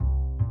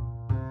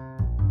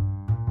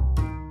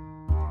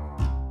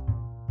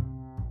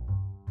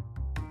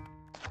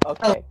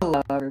Okay.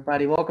 Hello,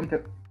 everybody. Welcome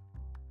to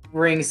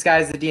Ring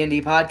Skies, the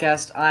D&D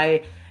podcast.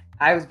 I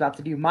was about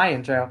to do my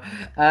intro.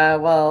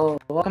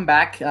 Welcome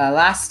back.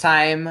 Last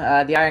time,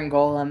 the Iron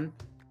Golem,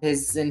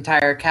 his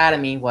entire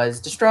academy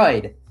was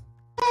destroyed.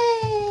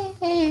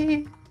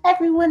 Hey,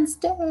 everyone's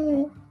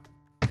dead.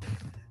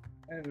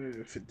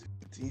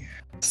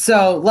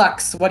 So,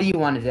 Lux, what do you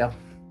want to do?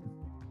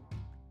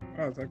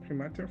 Oh, it's actually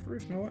my turn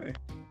first? No way.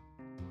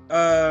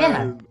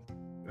 Yeah,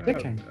 your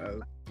turn.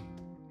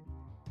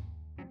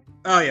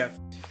 Oh, yeah.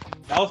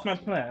 That was my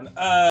plan.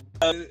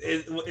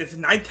 It's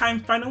nighttime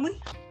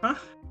finally? Huh?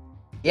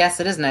 Yes,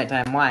 it is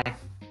nighttime. Why?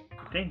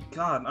 Thank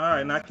God.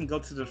 Alright, now I can go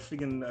to the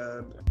freaking,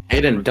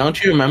 Aiden,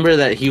 don't you remember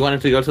that he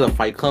wanted to go to the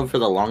Fight Club for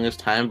the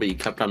longest time, but you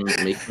kept on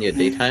making it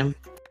daytime?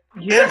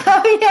 Yeah.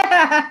 Oh,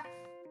 yeah!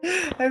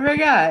 I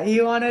forgot.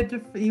 He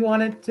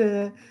wanted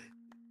to...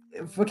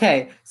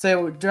 Okay,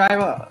 so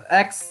drive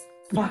X.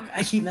 Fuck,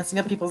 I keep messing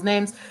up people's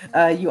names.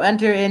 You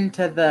enter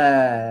into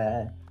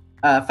the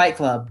Fight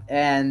Club,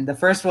 and the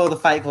first rule of the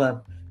Fight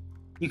Club,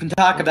 you can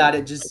talk about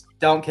it, just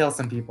don't kill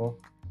some people.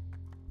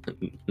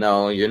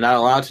 No, you're not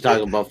allowed to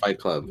talk about Fight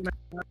Club.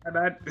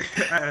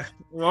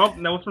 Well,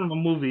 that was from a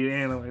movie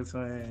anyway,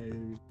 so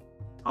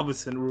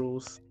opposite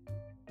rules.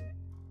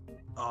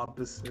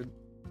 Opposite.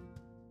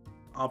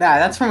 Yeah,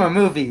 that's from a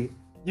movie.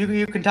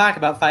 You can talk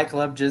about Fight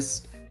Club,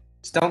 just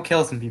don't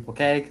kill some people,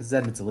 okay? Because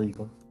then it's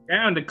illegal.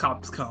 And the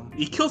cops come.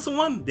 You kill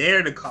someone,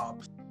 they're the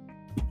cops.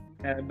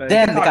 Then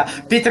the cops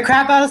beat the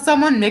crap out of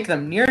someone, make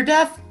them near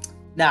death.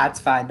 Nah, it's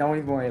fine. Don't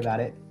even worry about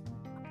it.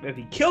 If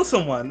you kill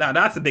someone, now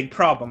that's a big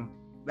problem.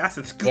 That's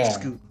a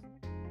scoop.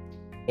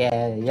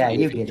 Yeah, If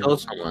you you get kill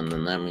it. someone,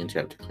 then that means you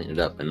have to clean it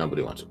up, and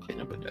nobody wants to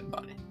clean up a dead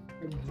body.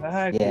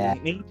 Exactly. Yeah.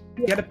 You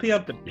gotta pay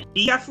up the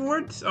pee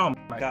afterwards? Oh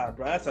my god,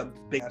 bro. That's a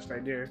big ass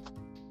right there.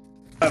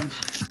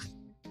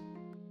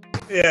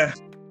 Yeah.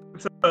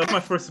 So that's my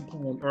first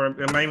opponent. Or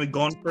am I even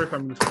going first?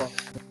 I'm just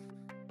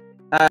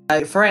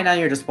following. For right now,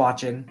 you're just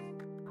watching.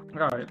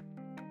 Alright.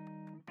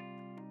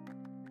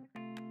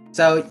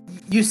 So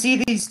you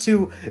see these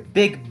two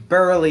big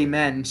burly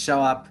men show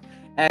up,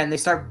 and they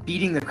start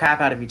beating the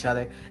crap out of each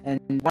other. And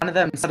one of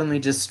them suddenly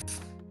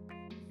just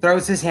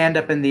throws his hand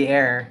up in the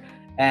air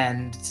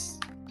and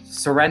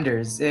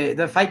surrenders.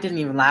 The fight didn't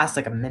even last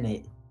like a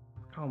minute.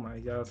 Oh my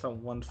god, that's a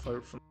one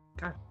fight from.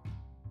 God.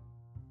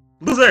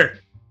 Loser!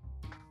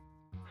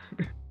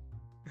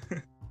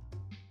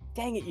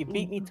 Dang it, you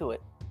beat me to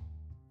it.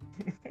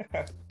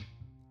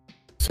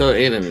 So,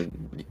 Aiden,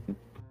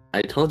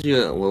 I told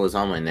you what was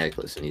on my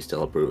necklace, and you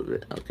still approved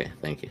it. Okay,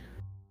 thank you.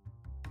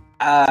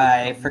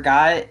 I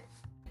forgot.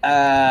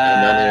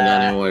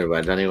 Don't even worry about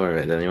it. Don't even worry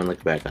about it. Don't even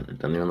look back on it.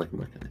 Don't even look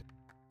back on it.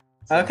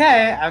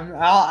 Okay,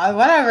 I'll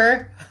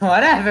whatever.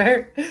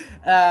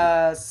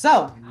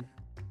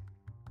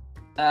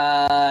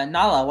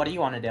 Nala, what do you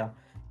want to do?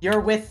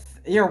 You're with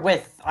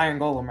Iron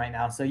Golem right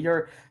now, so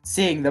you're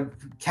seeing the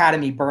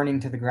academy burning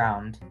to the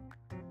ground.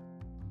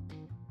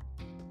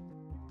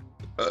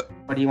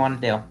 What do you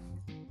want to do?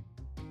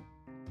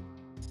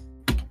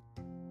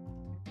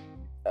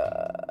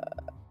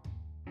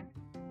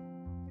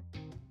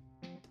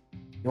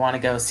 You want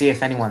to go see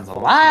if anyone's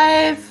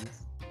alive?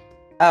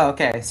 Oh,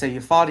 okay. So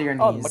you fall to your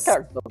Oh, my knees.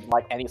 character doesn't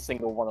like any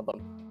single one of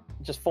them.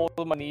 Just fall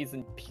to my knees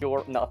in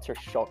pure and utter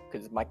shock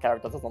because my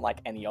character doesn't like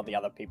any of the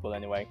other people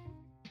anyway.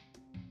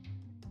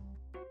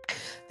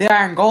 The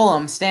Iron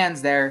Golem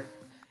stands there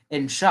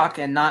in shock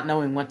and not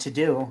knowing what to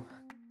do.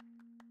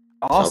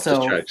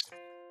 Also, Self-destruct.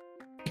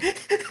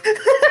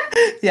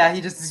 yeah,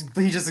 he just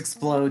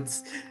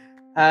explodes.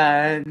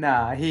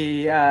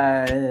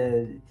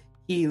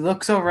 He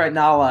looks over at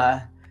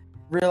Nala,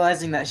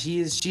 realizing that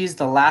she's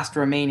the last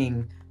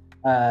remaining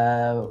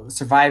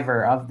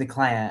survivor of the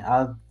clan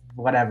of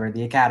whatever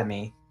the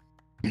academy.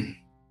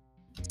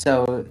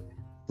 So,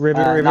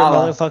 Ribbit,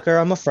 Nala. motherfucker,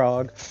 I'm a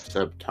frog. What's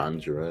up,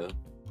 Tanjiro?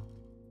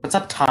 what's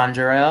up,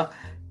 Tanjiro?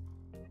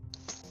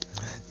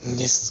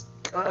 Yes.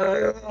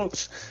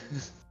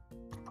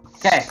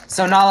 Okay,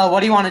 so Nala,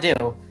 what do you want to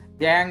do?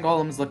 The Iron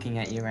Golem's looking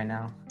at you right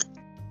now.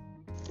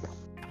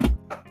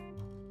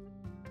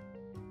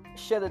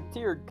 Shed a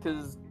tear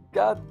because,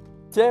 god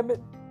damn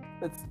it,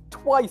 it's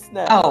twice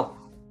now. Oh,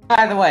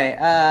 by the way,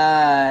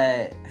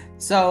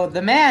 so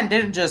the man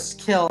didn't just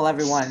kill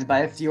everyone,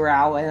 but if you were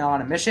out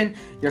on a mission,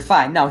 you're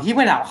fine. No, he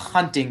went out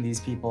hunting these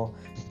people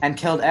and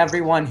killed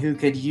everyone who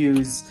could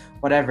use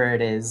whatever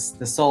it is,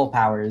 the soul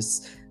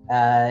powers.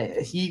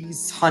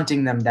 He's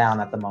hunting them down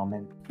at the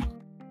moment.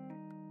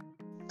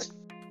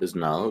 Is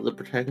Nala the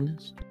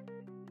protagonist?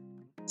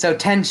 So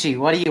Tenchi,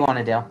 what do you want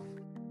to do?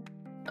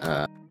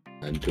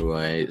 Do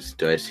I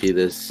see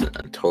this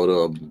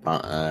total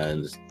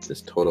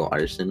this total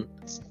arson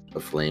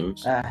of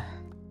flames?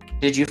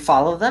 Did you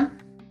follow them?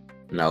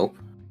 Nope.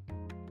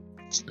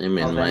 I'm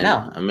Well, in then my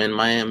no. I'm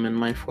in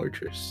my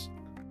fortress.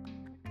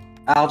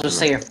 I'll just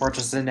say your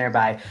fortress is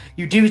nearby.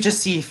 You do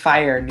just see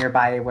fire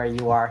nearby where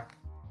you are.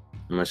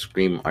 I'm gonna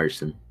scream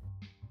arson.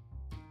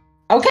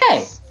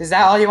 Okay, is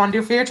that all you want to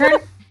do for your turn?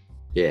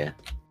 Yeah.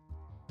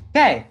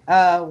 Okay,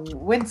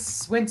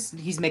 Wince,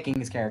 he's making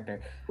his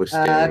character. We're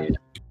scary.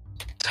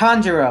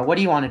 Tanjiro, what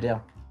do you want to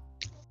do?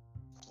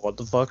 What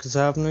the fuck is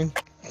happening?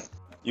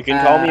 You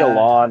can call me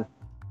Alon.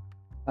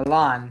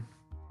 Alon.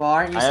 Well,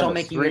 aren't you I still am a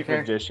making your street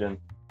character? magician.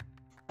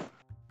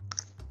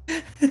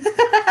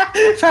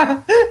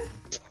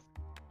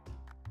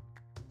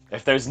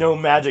 If there's no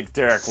magic,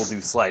 Derek will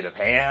do sleight of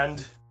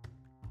hand.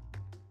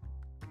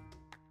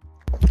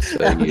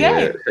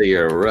 Okay. So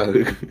you're a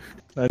rogue.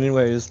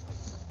 Anyways,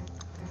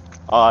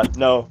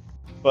 No,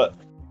 but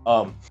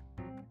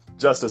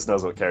Justice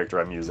knows what character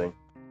I'm using.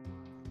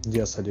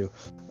 yes, I do.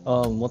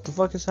 What the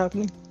fuck is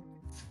happening?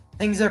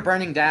 Things are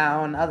burning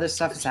down. Other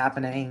stuff is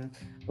happening.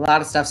 A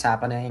lot of stuff's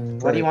happening.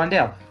 What do you want to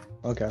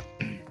do? Okay.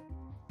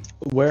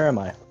 Where am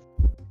I?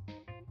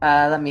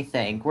 Let me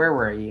think. Where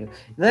were you?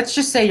 Let's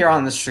just say you're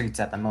on the streets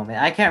at the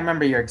moment. I can't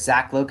remember your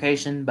exact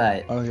location,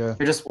 but Okay.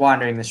 you're just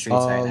wandering the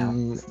streets right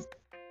now.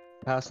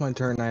 Past my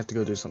turn, I have to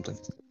go do something.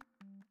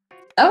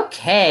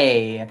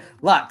 Okay.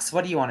 Lux,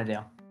 what do you want to do?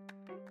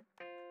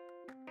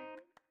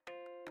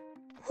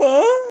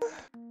 Huh?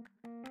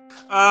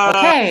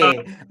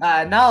 Okay.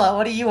 Nala,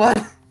 what do you want?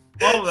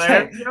 Oh,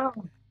 there you go.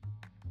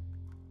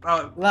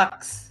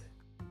 Lux.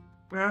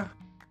 Yeah.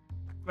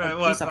 Do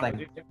What?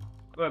 something.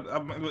 What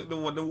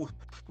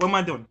am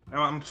I doing?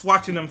 I'm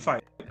watching them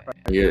fight.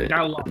 You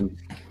Now look.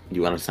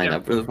 want to sign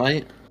up for the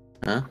fight?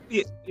 Huh?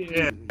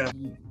 Yeah.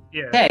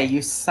 Okay,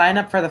 you sign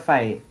up for the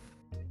fight.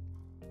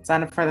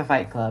 Sign up for the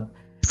fight club.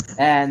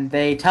 And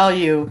they tell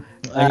you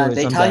Anyways,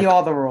 they I'm tell back. you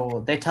all the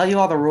rules. They tell you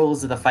all the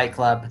rules of the fight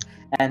club,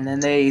 and then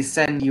they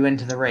send you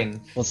into the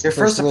ring. What's Your the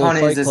first first rule of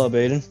opponent Fight is this- Club,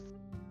 Aiden?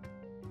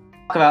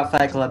 Talk about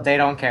fight club. They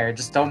don't care.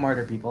 Just don't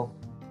murder people.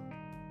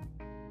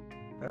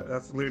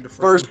 That's literally the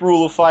First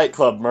rule of Fight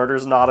Club: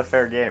 murder's not a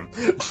fair game.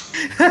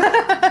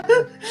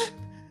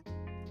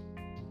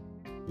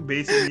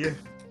 Basically, yeah.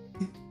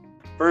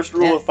 First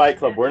rule of Fight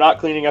Club: we're not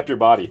cleaning up your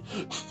body.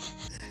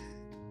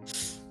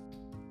 It's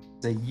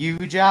a you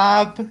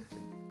job.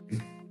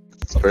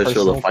 First rule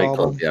Personal of Fight problem.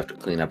 Club, you have to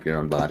clean up your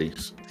own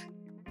bodies.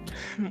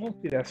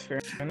 Mostly that's fair.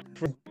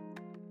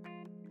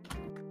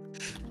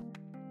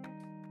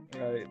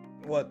 Alright,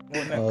 what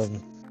next?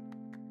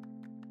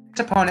 Next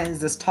opponent is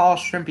this tall,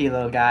 shrimpy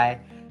little guy.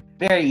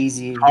 Very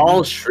easy.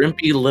 Tall,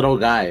 shrimpy little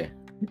guy.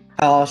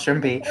 Tall,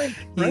 shrimpy.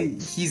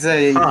 He's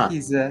a Huh.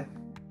 he's a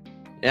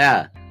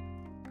Yeah,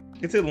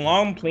 Is it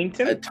Long a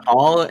Plankton?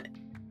 tall,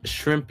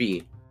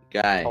 shrimpy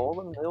guy. Tall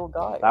and little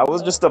guy. That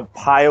was just a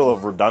pile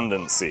of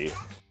redundancy.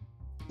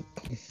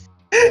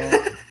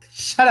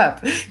 Shut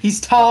up. He's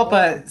tall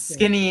but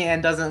skinny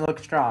and doesn't look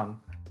strong.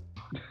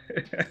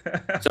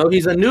 So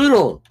he's a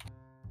noodle.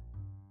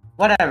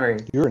 Whatever.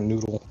 You're a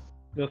noodle.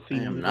 We'll I see.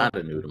 am not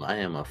a noodle. I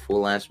am a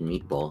full-ass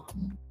meatball.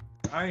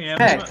 I am.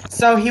 Okay,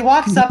 so he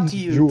walks up to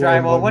you, You are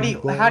Drywall. my What do you?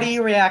 meatball. How do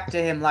you react to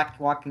him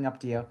walking up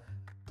to you?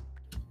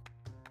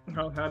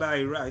 How'd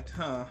I write,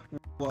 huh?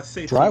 Well,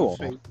 say Drywall.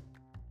 something straight.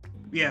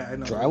 Yeah, I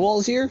know.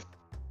 Drywall's here?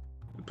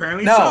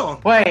 Apparently No,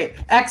 so. wait,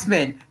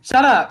 X-Men,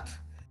 shut up.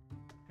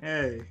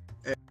 Hey.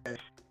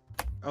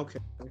 Okay.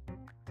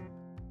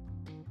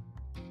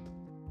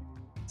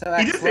 So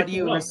He X, just what said do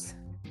you? hello.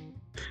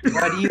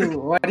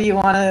 What do you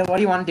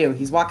wanna do?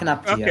 He's walking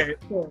up to you. Okay.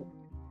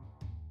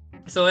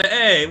 So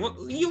hey,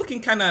 you looking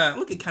kind of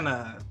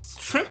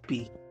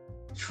shrimpy.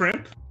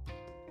 Shrimp?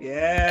 I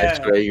Yeah.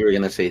 swear you were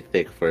gonna say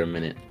thick for a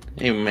minute.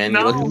 Hey man, No.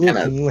 you're looking kind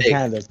of thick.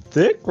 Kind of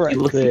thick right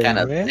You're looking there, kind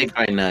of man. thick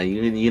right now.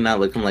 You're not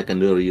looking like a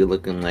noodle. You're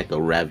looking like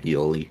a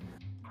ravioli.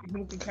 You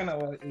looking kind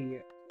of like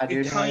I do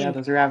know, Italian. yeah,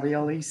 those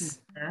raviolis.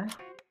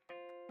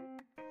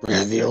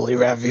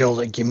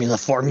 Ravioli, give me the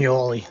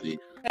formuoli.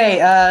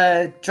 Hey,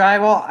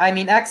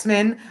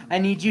 X-Men, I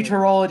need you to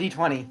roll a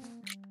d20.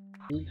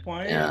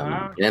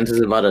 Yeah, Jens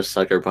is about to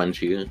sucker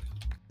punch you.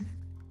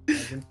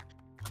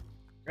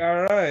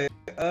 All right.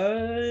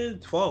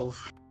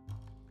 12.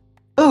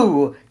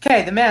 Ooh,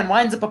 okay, the man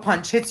winds up a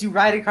punch, hits you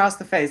right across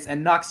the face,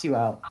 and knocks you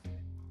out.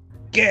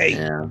 Gay.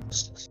 Yeah.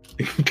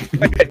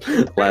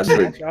 Last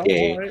word,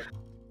 gay. Alright.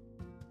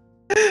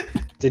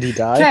 Did he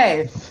die?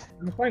 Okay,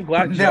 I'm quite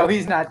glad. no,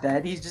 he's not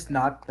dead. He's just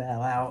knocked the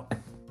hell out.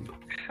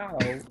 How?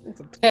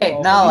 Hey,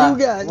 Nala, You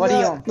got what do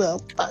you? knocked the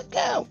fuck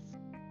out.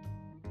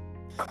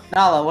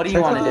 Nala, what do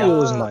you want to Technically, it do?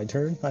 was my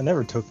turn. I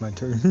never took my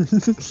turn.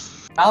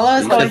 Nala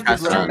is You going should through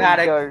pass on.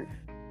 dramatic.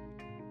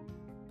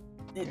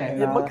 Yeah,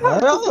 no. my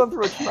character's going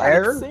through a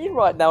Fair. traumatic scene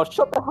right now.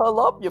 Shut the hell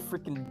up, you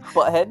freaking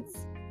buttheads.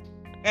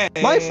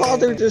 My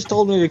father just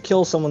told me to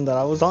kill someone that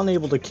I was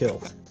unable to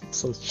kill.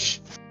 So, shh.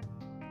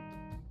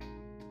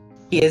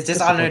 He has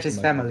dishonored That's his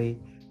a family.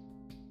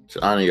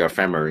 To honor your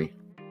family.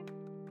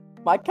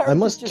 My character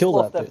must just kill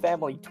lost that their bitch.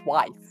 family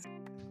twice.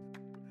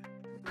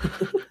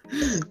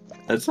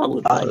 That's all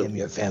it I does. am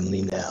your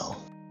family now.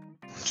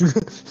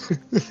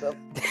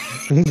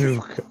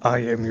 Luke, I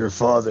am your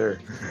father.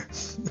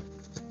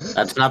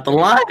 That's not the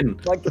line.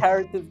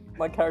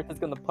 My character's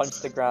gonna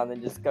punch the ground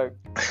and just go.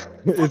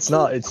 It's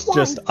not, it's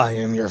just, I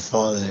am your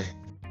father.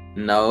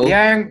 No. The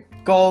Iron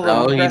Golem.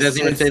 No, he presses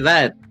doesn't even its- say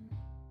that.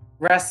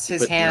 rests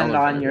his Put hand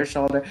Nala on in your it.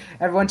 shoulder.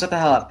 Everyone, shut the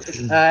hell up.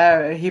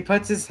 He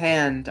puts his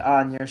hand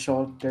on your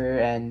shoulder or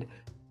And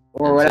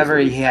whatever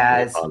says, he "Your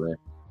has. father."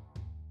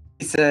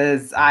 He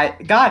says, I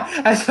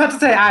was about to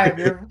say,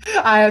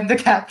 I am the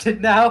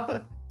captain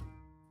now."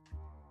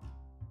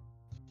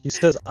 He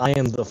says, "I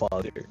am the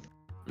father."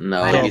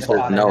 No, I am he the says,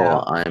 father "No, now.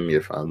 I am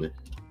your father."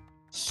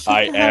 Shut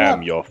I the hell am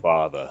up. your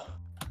father.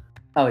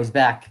 Oh, he's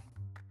back.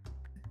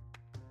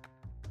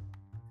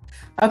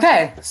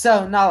 Okay,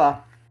 so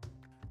Nala,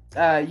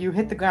 you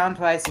hit the ground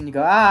twice and you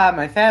go,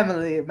 my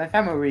family,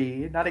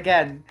 not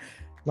again.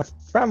 My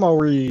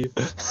family.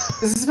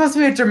 This is supposed to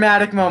be a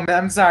dramatic moment.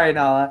 I'm sorry,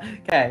 Nala.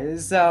 Okay,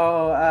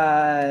 so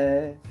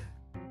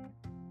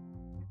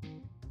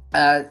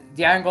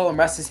the Iron Golem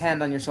rests his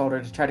hand on your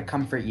shoulder to try to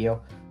comfort you.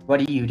 What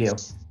do you do?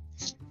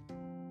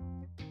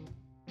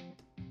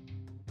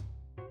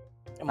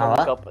 I'm gonna look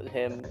Nala? up at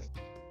him,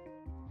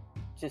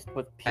 just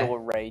with pure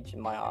rage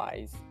in my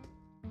eyes.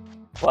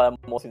 But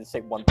I'm also gonna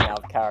say one thing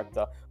out of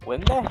character.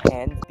 Wouldn't their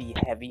hands be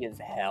heavy as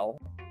hell?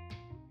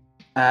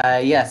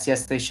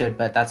 Yes, they should,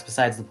 but that's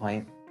besides the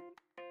point.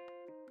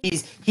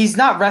 He's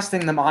not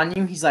resting them on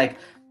you. He's like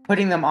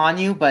putting them on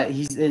you, but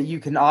you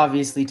can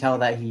obviously tell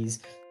that he's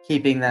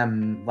keeping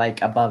them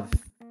like above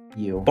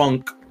you.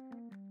 Bunk.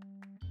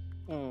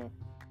 Hmm.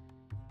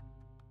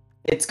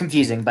 It's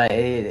confusing, but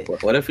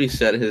What if he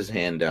set his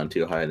hand down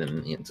too high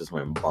and it just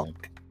went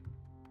bunk?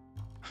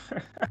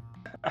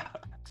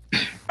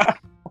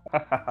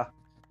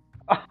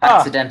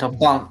 accidental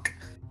bunk.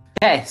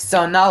 Okay,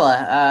 so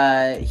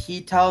Nala,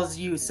 he tells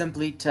you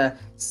simply to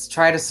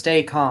try to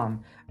stay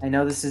calm. I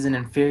know this is an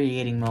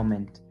infuriating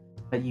moment,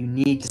 but you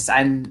need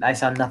to. I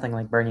sound nothing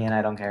like Bernie, and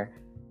I don't care.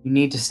 You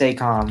need to stay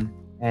calm,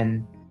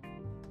 and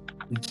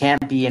we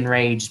can't be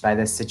enraged by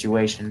this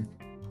situation.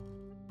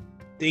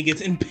 They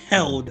get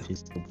impelled.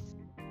 Pistol.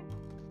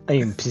 I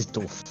am pissed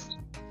off.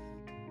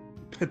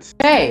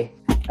 Hey,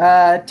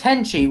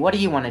 Tenchi, what do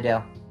you want to do?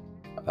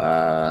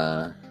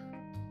 I'm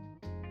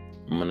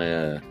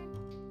gonna.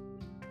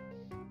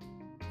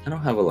 I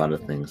don't have a lot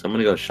of things. I'm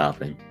gonna go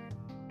shopping.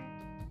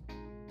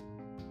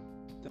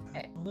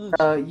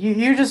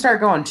 You just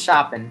start going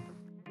shopping.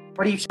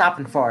 What are you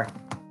shopping for?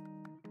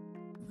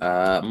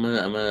 I'm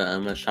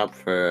gonna shop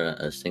for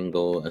a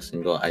single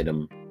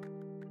item.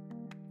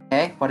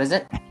 Okay, what is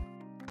it?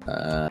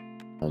 I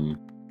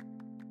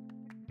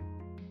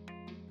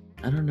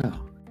don't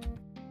know.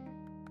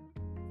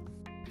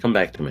 Come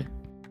back to me.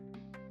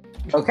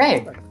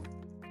 Okay.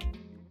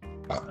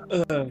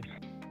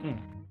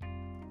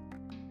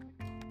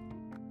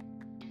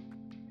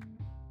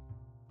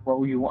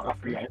 What you want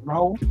for your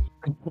bro?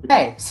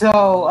 Okay,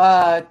 so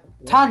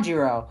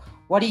Tanjiro,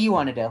 what do you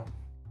want to do?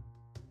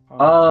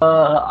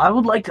 I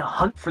would like to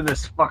hunt for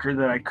this fucker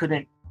that I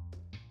couldn't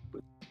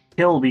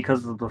kill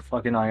because of the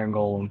fucking Iron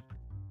Golem.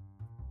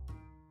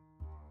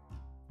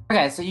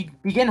 Okay, so you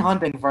begin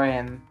hunting for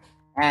him,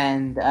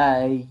 and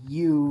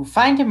you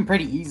find him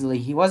pretty easily.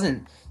 He was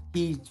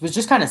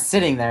just kind of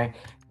sitting there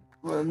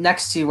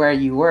next to where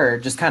you were,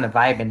 just kind of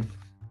vibing.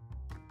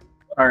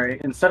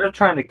 Alright, instead of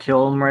trying to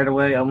kill him right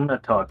away, I'm gonna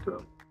talk to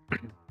him.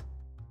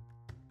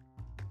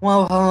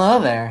 Well,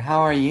 hello there. How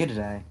are you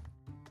today?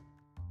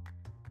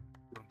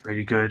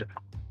 Pretty good.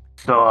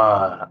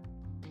 So,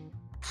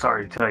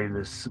 sorry to tell you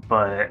this,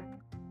 but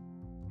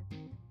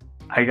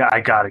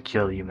I gotta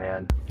kill you,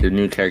 man. Your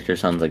new character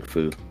sounds like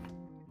Fu.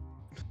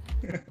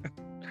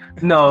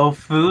 No,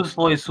 Fu's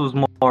voice was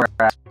more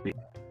raspy.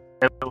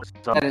 It was,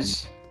 That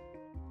is.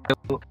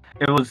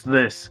 it was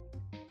this.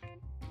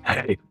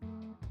 Hey,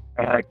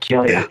 I gotta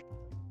kill you.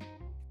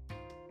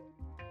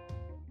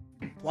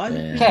 Why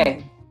did Yeah.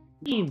 Okay.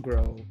 you,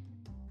 bro?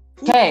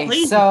 Who Okay,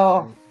 played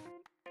so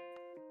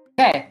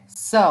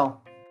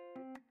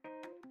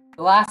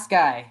the last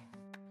guy,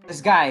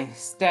 this guy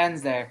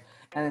stands there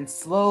and then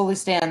slowly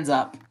stands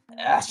up,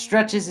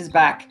 stretches his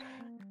back,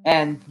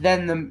 and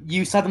then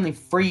you suddenly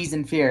freeze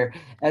in fear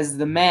as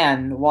the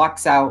man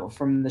walks out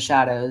from the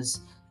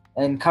shadows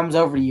and comes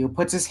over to you,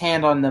 puts his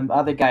hand on the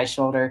other guy's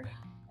shoulder,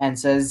 and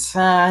says,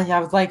 I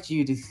would like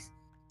you to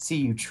see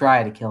you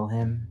try to kill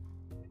him.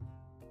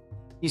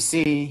 You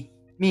see,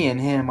 me and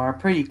him are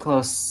pretty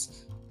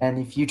close, and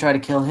if you try to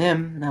kill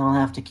him, I'll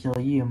have to kill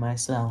you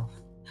myself.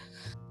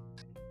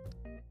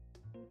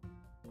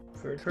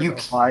 You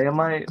Why am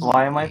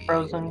I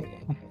frozen?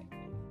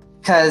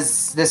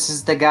 Because this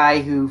is the guy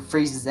who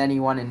freezes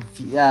anyone and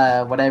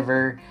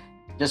whatever,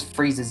 just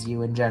freezes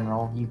you in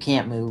general. You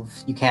can't move,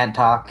 you can't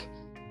talk,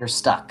 you're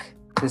stuck.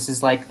 This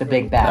is like the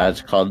big bad.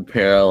 That's called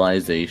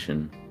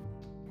paralyzation.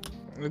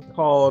 It's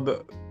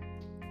called.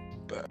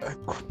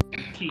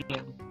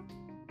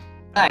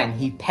 Fine,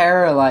 he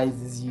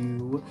paralyzes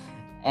you,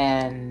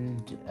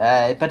 and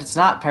but it's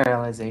not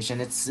paralyzation.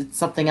 It's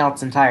something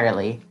else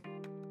entirely.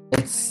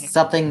 It's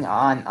something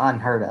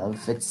unheard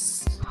of.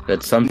 It's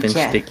something You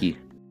can't- sticky.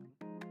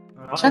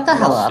 Shut the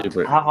hell up.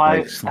 Super, Have I-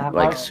 like, have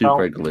like I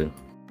super felt- glue.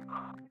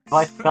 Have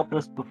I felt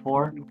this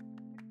before?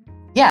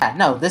 Yeah,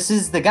 no. This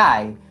is the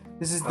guy.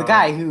 This is the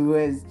guy who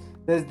is.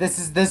 This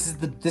is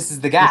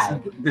the guy.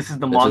 This is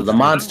the This monster. is the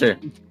monster.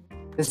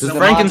 This It's is a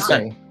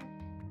Frankenstein. monster,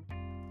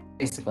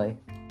 basically.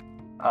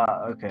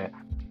 Okay.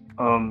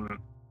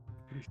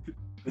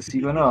 Is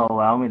he gonna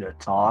allow me to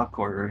talk,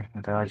 or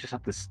do I just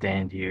have to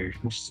stand here?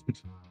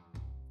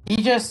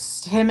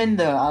 Him and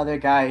the other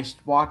guy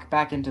walk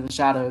back into the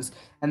shadows,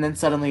 and then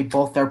suddenly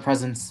both their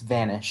presence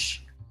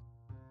vanish.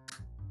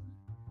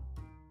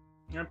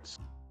 That's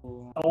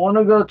cool. I want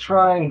to go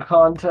try and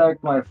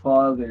contact my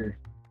father.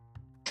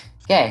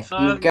 Okay,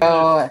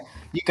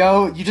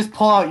 you just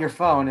pull out your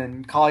phone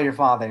and call your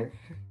father.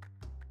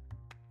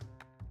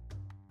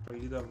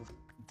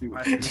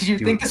 Did you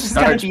think this was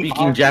gonna Start be speaking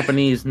hard?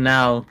 Japanese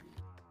now.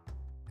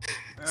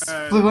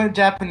 Fluent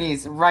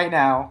Japanese right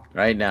now.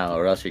 Right now,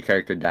 or else your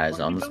character dies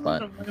on the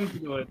spot. Want me to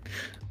do it?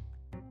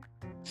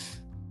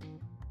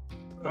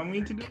 Want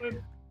me to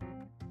do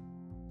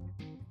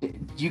it?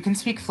 You can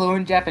speak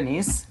fluent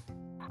Japanese.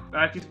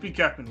 I can speak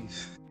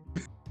Japanese.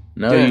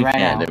 No, Do it you right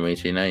can't, now.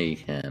 Dimitri. No, you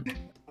can't.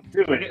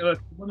 Do Okay, look,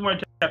 one more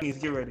Japanese.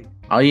 Get ready.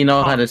 All you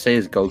know how to say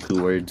is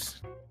Goku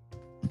words.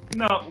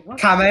 No, what?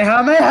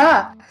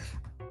 Kamehameha!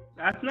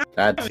 That's not.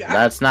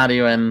 That's not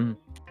even.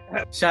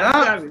 Shut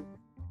up!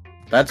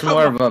 That's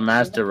more of a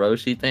Master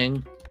Roshi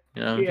thing.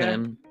 You know what I'm Yeah.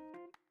 saying?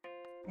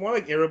 More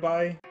like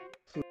Irabai,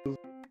 who's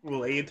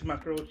related to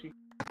Makaroshi.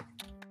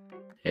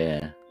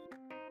 Yeah.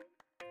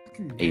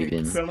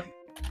 Aiden. Krillin.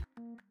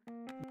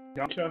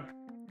 Yamcha.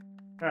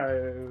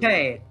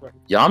 Okay,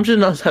 Yamcha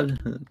knows how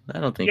to. I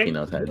don't think Yeah, he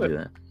knows how to do it. do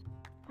that.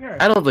 Yeah.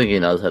 I don't think he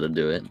knows how to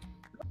do it.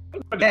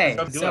 okay,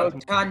 Don't do so it. You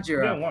don't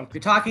Tanjiro, want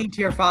you're talking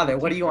to your father.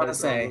 What do you want to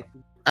say?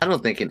 I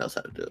don't think he knows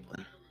how to do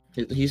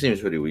it. He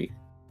seems pretty weak.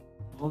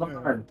 Hold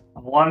on. I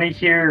want to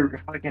hear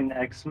fucking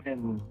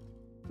X-Men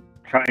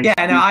try and Yeah,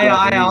 speak no,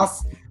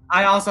 Japanese.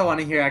 I also want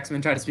to hear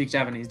X-Men try to speak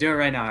Japanese. Do it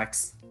right now,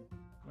 X.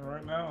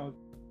 Right now.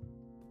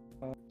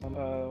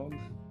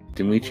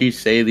 Dimitri,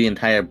 say the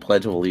entire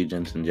Pledge of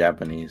Allegiance in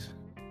Japanese.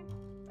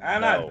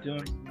 I'm No. not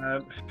doing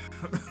that.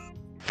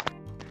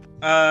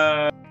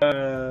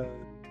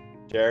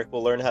 Jarek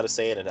will learn how to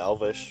say it in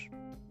Elvish.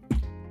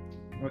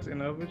 What's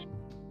in Elvish?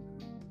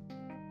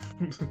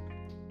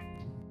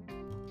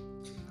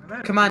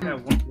 Come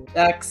on,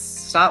 X,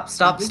 stop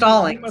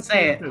stalling.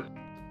 Say it.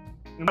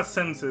 Not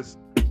sentences.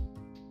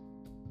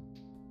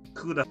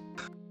 Kuda.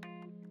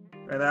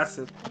 Right, that's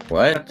it.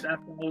 What? That's the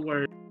whole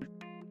word.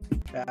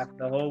 That's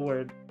the whole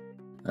word.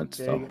 That's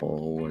There the you go.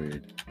 whole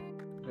word.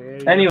 There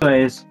you go.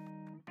 Anyways,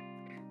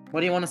 What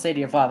do you want to say to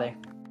your father?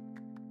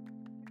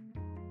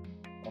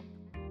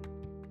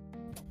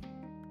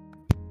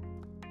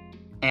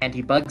 And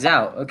he bugs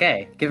out.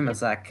 Okay, give him a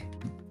sec.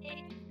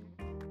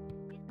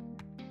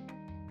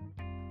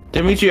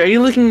 Dimitri, are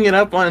you looking it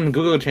up on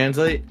Google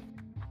Translate?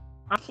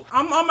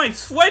 I'm on my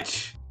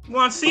Switch. You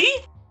want to see?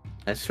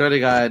 I swear to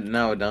God,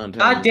 no, don't.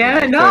 God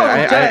damn it, no!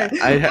 I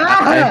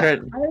Ah!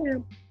 heard.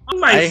 On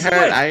my Switch.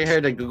 I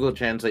heard a Google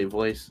Translate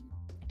voice.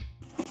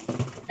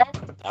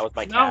 That was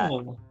my cat.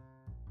 No.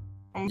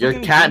 I'm Your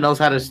looking cat at- knows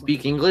how to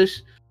speak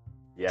English?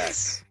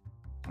 Yes.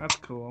 That's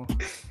cool.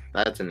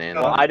 That's an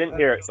animal. Well, I didn't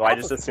hear it, so I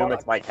just assume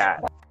it's my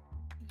cat. I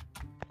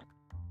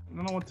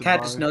don't know what to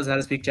Cat buy. just knows how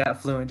to speak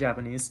fluent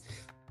Japanese.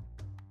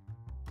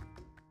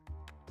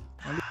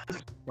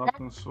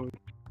 Fucking Switch.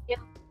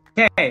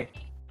 Okay.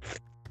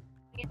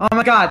 Oh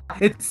my God!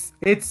 It's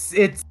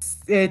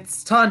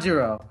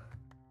Tanjiro.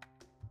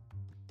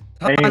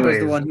 Tanjiro's Anyways.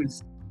 the one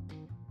who's.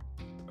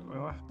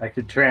 Well, I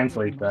could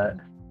translate that.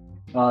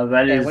 That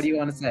Okay, is what do you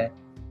want to say?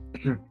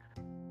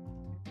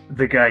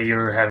 the guy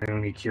you're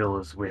having me kill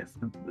is with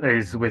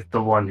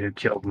the one who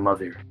killed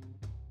Mother.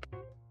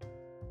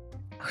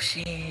 Oh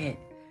shit!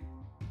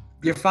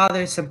 Your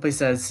father simply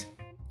says,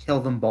 "Kill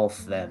them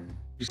both, then."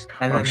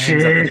 And Oh, then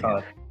hangs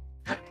up shit.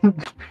 the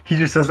He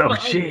just says, "Oh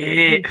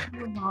shit."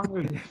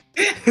 phone.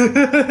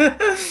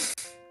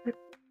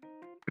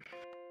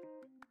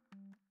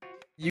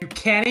 You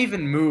can't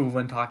even move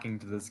when talking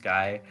to this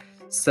guy.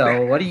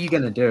 So what are you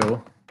gonna do?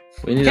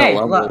 We need Okay,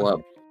 to level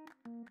up.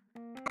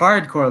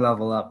 Hardcore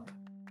level up.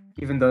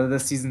 Even though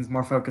this season's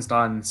more focused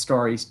on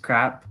story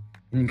crap,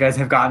 and you guys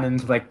have gotten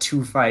into like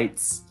 2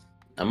 fights.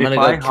 I'm gonna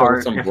go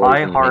kill some if boys I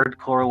and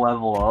hardcore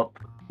level up,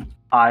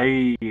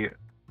 I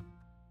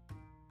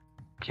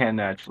can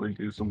actually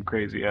do some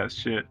crazy ass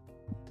shit.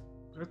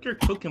 Look, your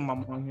cooking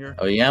mom on here.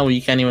 Oh yeah, well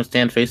you can't even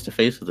stand face to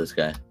face with this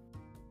guy.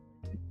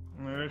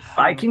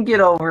 I can get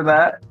over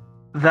that.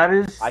 That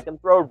is. I can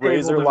throw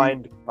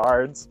razor-lined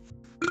cards.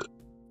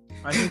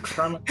 I can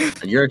climb.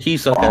 You're a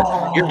Hisoka.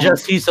 Oh. You're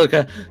just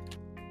Hisoka.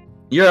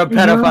 You're a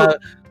pedophile.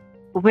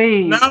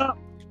 Wait. No.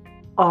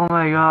 Oh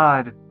my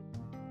god.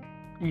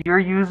 You're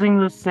using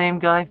the same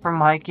guy from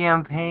my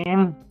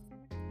campaign?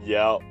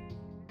 Yeah.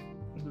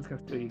 I'm just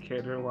gonna steal your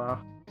character.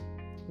 Wow.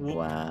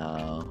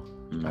 Wow.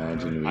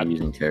 Imagine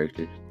reusing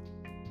characters.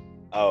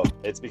 Oh,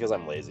 it's because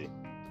I'm lazy.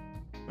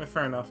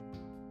 Fair enough.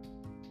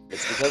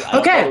 It's because I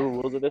don't Okay. know the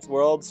rules of this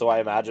world, so I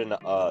imagine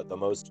the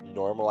most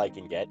normal I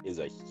can get is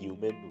a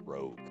human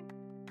rogue.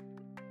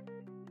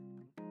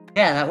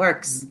 Yeah, that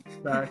works.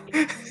 Sorry.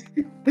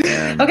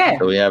 Okay.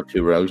 So we have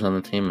 2 rogues on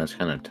the team. That's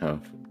kind of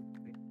tough.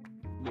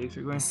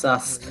 Basically.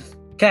 Sus.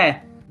 Okay.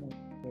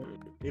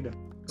 Ada.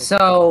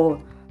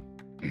 So,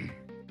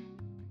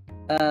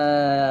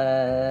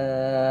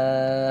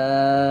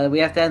 we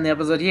have to end the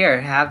episode here.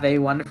 Have a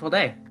wonderful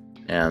day.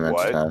 Yeah, that's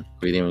What? tough.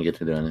 We didn't even get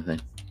to do anything.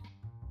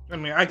 I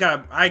mean, I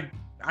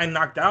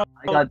knocked out.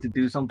 I got to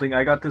do something.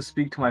 I got to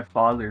speak to my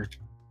father.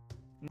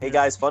 Hey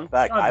guys, fun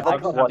fact: I I've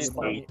like got plus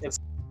one. 8 to